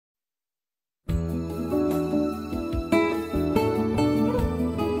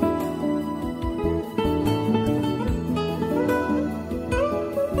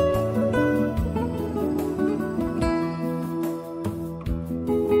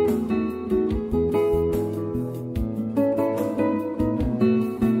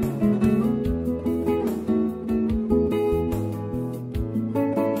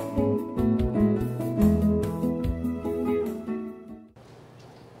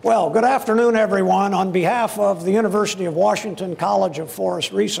Well, good afternoon, everyone. On behalf of the University of Washington College of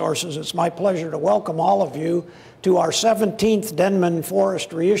Forest Resources, it's my pleasure to welcome all of you to our 17th Denman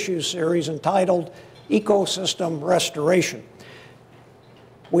Forestry Issues series entitled Ecosystem Restoration.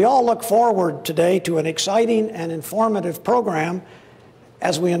 We all look forward today to an exciting and informative program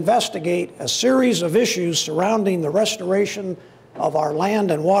as we investigate a series of issues surrounding the restoration of our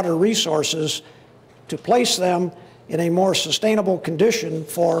land and water resources to place them in a more sustainable condition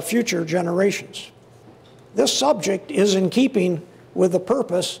for future generations. This subject is in keeping with the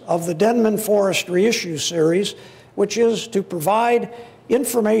purpose of the Denman Forestry Issues series, which is to provide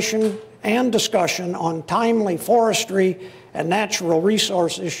information and discussion on timely forestry and natural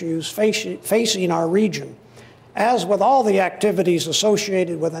resource issues facing our region. As with all the activities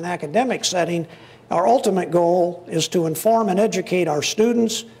associated with an academic setting, our ultimate goal is to inform and educate our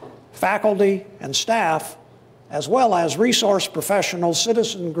students, faculty, and staff, as well as resource professionals,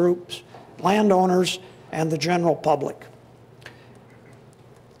 citizen groups, landowners, and the general public.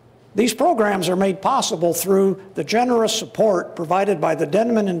 These programs are made possible through the generous support provided by the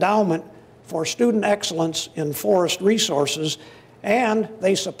Denman Endowment for Student Excellence in Forest Resources, and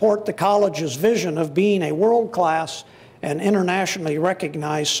they support the college's vision of being a world-class and internationally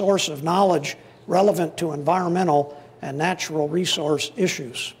recognized source of knowledge relevant to environmental and natural resource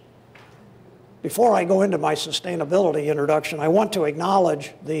issues. Before I go into my sustainability introduction, I want to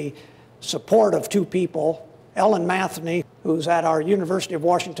acknowledge the support of two people. Ellen Matheny, who's at our University of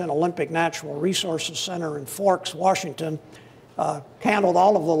Washington Olympic Natural Resources Center in Forks, Washington, handled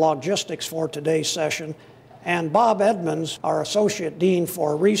all of the logistics for today's session, and Bob Edmonds, our Associate Dean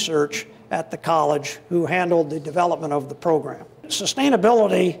for Research at the college, who handled the development of the program.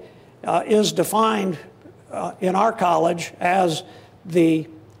 Sustainability is defined in our college as the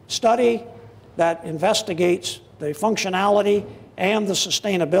study that investigates the functionality and the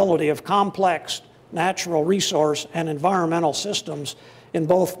sustainability of complex natural resource and environmental systems in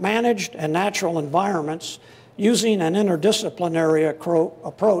both managed and natural environments, using an interdisciplinary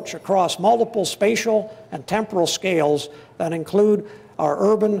approach across multiple spatial and temporal scales that include our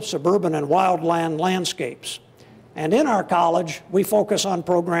urban, suburban, and wildland landscapes. And in our college, we focus on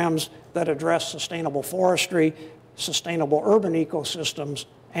programs that address sustainable forestry, sustainable urban ecosystems,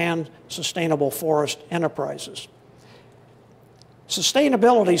 and sustainable forest enterprises.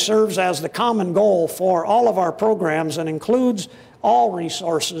 Sustainability serves as the common goal for all of our programs and includes all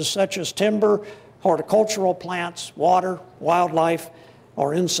resources such as timber, horticultural plants, water, wildlife,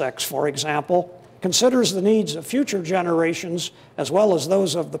 or insects, for example, considers the needs of future generations as well as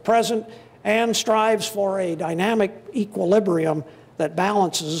those of the present, and strives for a dynamic equilibrium that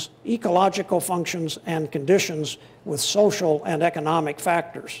balances ecological functions and conditions with social and economic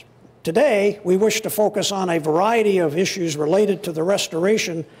factors. Today, we wish to focus on a variety of issues related to the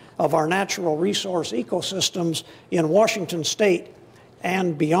restoration of our natural resource ecosystems in Washington State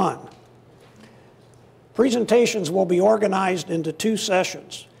and beyond. Presentations will be organized into two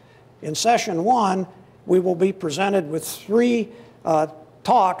sessions. In session one, we will be presented with three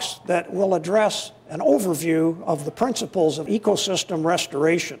talks that will address an overview of the principles of ecosystem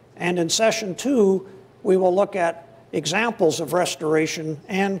restoration. And in session two, we will look at examples of restoration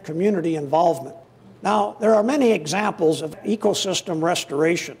and community involvement. Now, there are many examples of ecosystem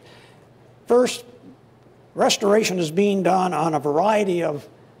restoration. First, restoration is being done on a variety of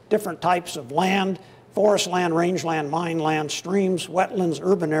different types of land: forest land, rangeland, mine land, streams, wetlands,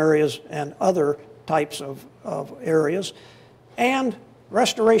 urban areas, and other types of areas. And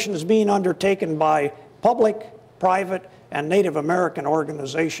restoration is being undertaken by public, private, and Native American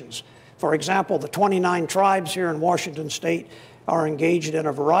organizations. For example, the 29 tribes here in Washington State are engaged in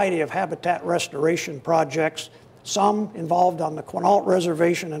a variety of habitat restoration projects, some involved on the Quinault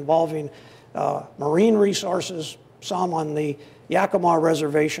Reservation involving marine resources, some on the Yakima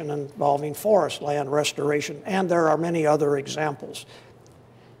Reservation involving forest land restoration, and there are many other examples.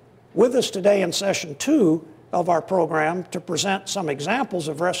 With us today in session two of our program to present some examples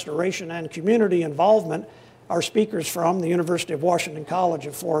of restoration and community involvement are speakers from the University of Washington College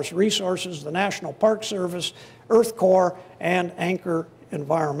of Forest Resources, the National Park Service, Earth Corps, and Anchor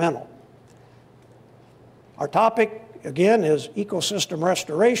Environmental. Our topic, again, is ecosystem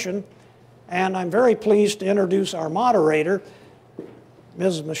restoration, and I'm very pleased to introduce our moderator,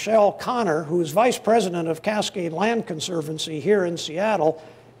 Ms. Michelle Connor, who is Vice President of Cascade Land Conservancy here in Seattle,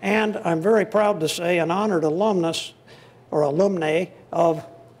 and I'm very proud to say an honored alumnus or alumnae of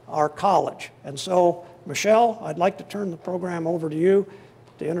our college. And so, Michelle, I'd like to turn the program over to you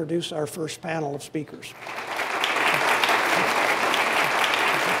to introduce our first panel of speakers.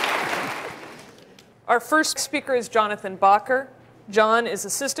 Our first speaker is Jonathan Bacher. John is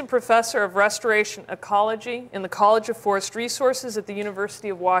Assistant Professor of Restoration Ecology in the College of Forest Resources at the University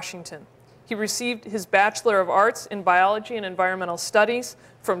of Washington. He received his Bachelor of Arts in Biology and Environmental Studies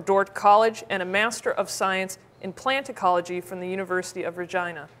from Dordt College and a Master of Science in Plant Ecology from the University of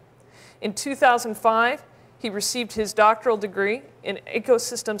Regina. In 2005, he received his doctoral degree in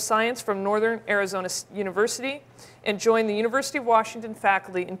ecosystem science from Northern Arizona University and joined the University of Washington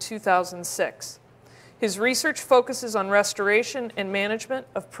faculty in 2006. His research focuses on restoration and management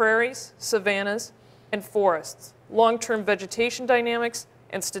of prairies, savannas, and forests, long-term vegetation dynamics,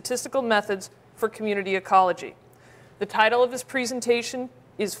 and statistical methods for community ecology. The title of his presentation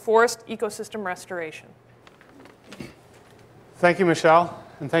is Forest Ecosystem Restoration. Thank you, Michelle,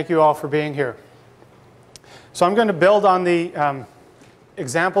 and thank you all for being here. So I'm going to build on the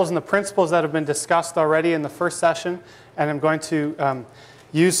examples and the principles that have been discussed already in the first session, and I'm going to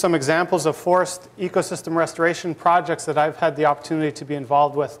use some examples of forest ecosystem restoration projects that I've had the opportunity to be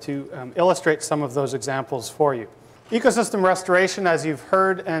involved with to illustrate some of those examples for you. Ecosystem restoration, as you've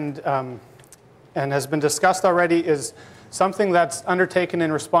heard and has been discussed already, is something that's undertaken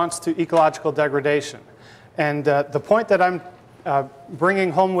in response to ecological degradation. And the point that I'm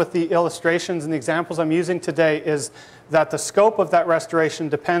bringing home with the illustrations and the examples I'm using today is that the scope of that restoration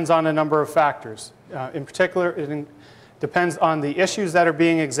depends on a number of factors. In particular, it depends on the issues that are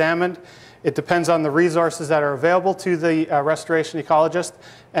being examined, it depends on the resources that are available to the restoration ecologist,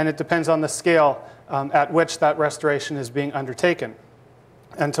 and it depends on the scale at which that restoration is being undertaken.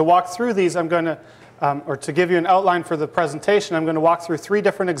 And to walk through these, I'm going to, or to give you an outline for the presentation, I'm going to walk through 3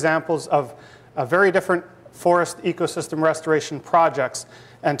 different examples of very different forest ecosystem restoration projects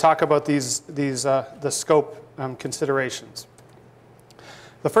and talk about the scope considerations.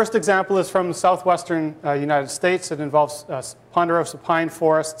 The first example is from the southwestern United States. It involves ponderosa pine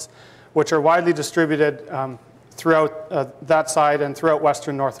forests, which are widely distributed throughout that side and throughout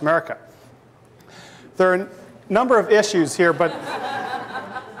western North America. There are a number of issues here, but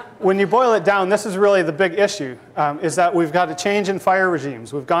when you boil it down, this is really the big issue, is that we've got a change in fire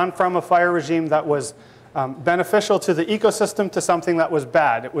regimes. We've gone from a fire regime that was beneficial to the ecosystem to something that was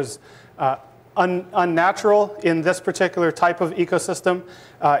bad. It was unnatural in this particular type of ecosystem.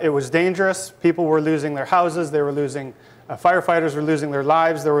 It was dangerous. People were losing their houses. They were losing, firefighters were losing their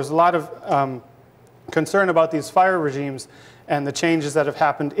lives. There was a lot of concern about these fire regimes and the changes that have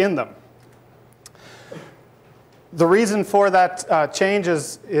happened in them. The reason for that change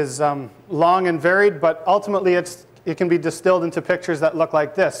is long and varied, but ultimately it can be distilled into pictures that look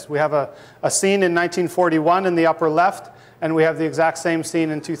like this. We have a scene in 1941 in the upper left, and we have the exact same scene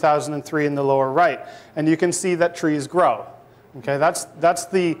in 2003 in the lower right. And you can see that trees grow. Okay, that's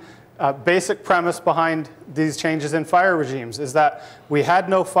the basic premise behind these changes in fire regimes, is that we had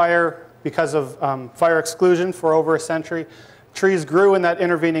no fire because of fire exclusion for over a century. Trees grew in that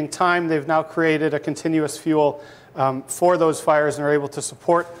intervening time. They've now created a continuous fuel for those fires and are able to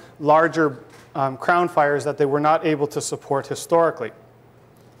support larger crown fires that they were not able to support historically.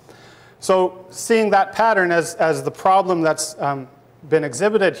 So seeing that pattern as the problem that's been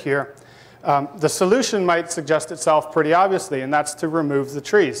exhibited here, the solution might suggest itself pretty obviously, and that's to remove the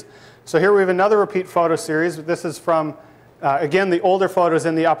trees. So here we have another repeat photo series. This is from, again, the older photos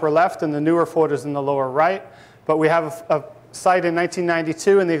in the upper left and the newer photos in the lower right. But we have a site in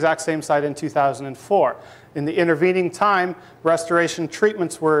 1992 and the exact same site in 2004. In the intervening time, restoration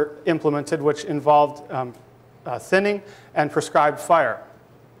treatments were implemented which involved thinning and prescribed fire.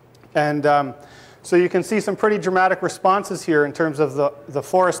 And so you can see some pretty dramatic responses here in terms of the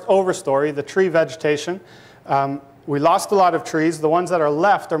forest overstory, the tree vegetation. We lost a lot of trees. The ones that are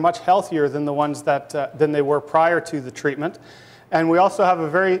left are much healthier than the ones that than they were prior to the treatment. And we also have a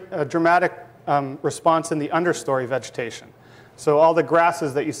very dramatic response in the understory vegetation. So all the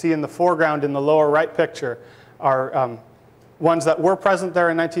grasses that you see in the foreground in the lower right picture are ones that were present there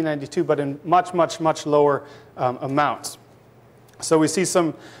in 1992, but in much, much, much lower amounts. So we see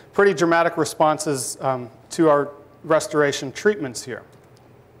some pretty dramatic responses to our restoration treatments here.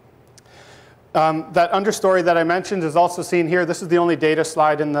 That understory that I mentioned is also seen here. This is the only data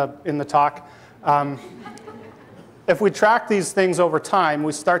slide in the talk. If we track these things over time,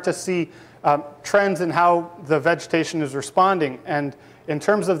 we start to see trends in how the vegetation is responding. And in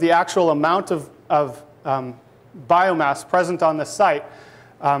terms of the actual amount of biomass present on the site,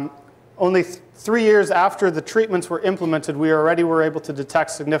 only 3 years after the treatments were implemented, we already were able to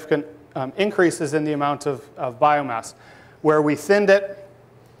detect significant increases in the amount of biomass. Where we thinned it,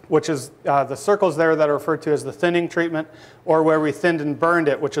 which is the circles there that are referred to as the thinning treatment, or where we thinned and burned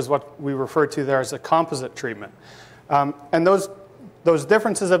it, which is what we refer to there as a composite treatment. And those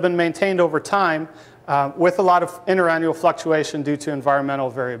differences have been maintained over time, with a lot of interannual fluctuation due to environmental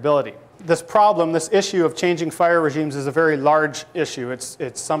variability. This problem, this issue of changing fire regimes is a very large issue.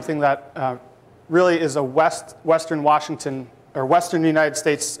 It's something that really is a Western Washington or Western United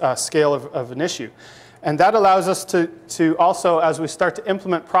States scale of an issue. And that allows us to also, as we start to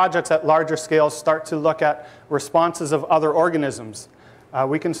implement projects at larger scales, start to look at responses of other organisms.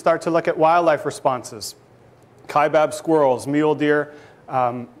 We can start to look at wildlife responses. Kaibab squirrels, mule deer,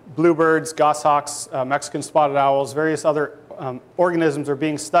 bluebirds, goshawks, Mexican spotted owls, various other organisms are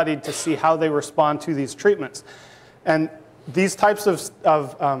being studied to see how they respond to these treatments. And these types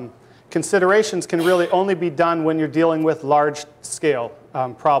of considerations can really only be done when you're dealing with large-scale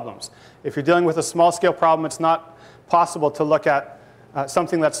problems. If you're dealing with a small-scale problem, it's not possible to look at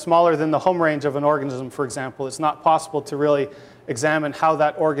something that's smaller than the home range of an organism, for example. It's not possible to really examine how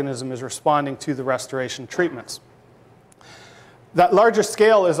that organism is responding to the restoration treatments. That larger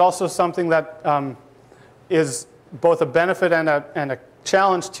scale is also something that is both a benefit and a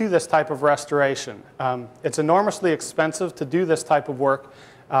challenge to this type of restoration. It's enormously expensive to do this type of work.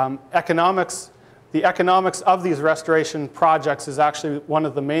 The economics of these restoration projects is actually one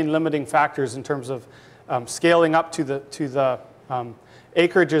of the main limiting factors in terms of scaling up to the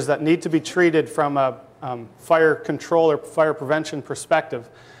acreages that need to be treated from a fire control or fire prevention perspective.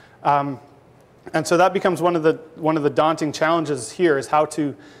 And so that becomes one of the daunting challenges here, is how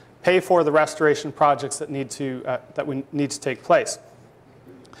to pay for the restoration projects that need to take place.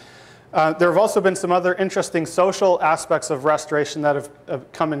 There have also been some other interesting social aspects of restoration that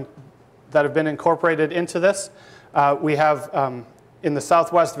have been incorporated into this. We have in the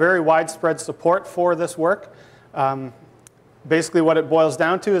Southwest very widespread support for this work. Basically what it boils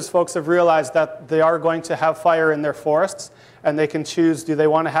down to is folks have realized that they are going to have fire in their forests, and they can choose, do they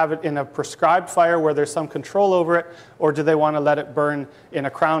want to have it in a prescribed fire where there's some control over it, or do they want to let it burn in a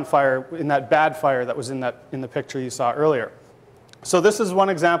crown fire, in that bad fire that was in the picture you saw earlier. So this is one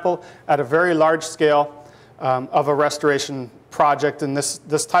example at a very large scale of a restoration project, and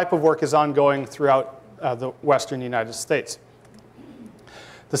this type of work is ongoing throughout the Western United States.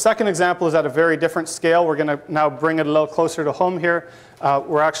 The second example is at a very different scale. We're going to now bring it a little closer to home here.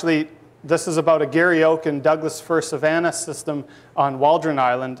 This is about a Gary Oak and Douglas fir savanna system on Waldron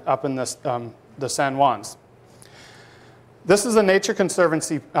Island up in the San Juans. This is a Nature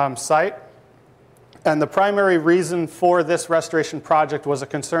Conservancy site, and the primary reason for this restoration project was a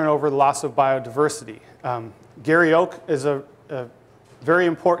concern over the loss of biodiversity. Gary Oak is a very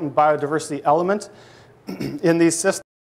important biodiversity element in these systems.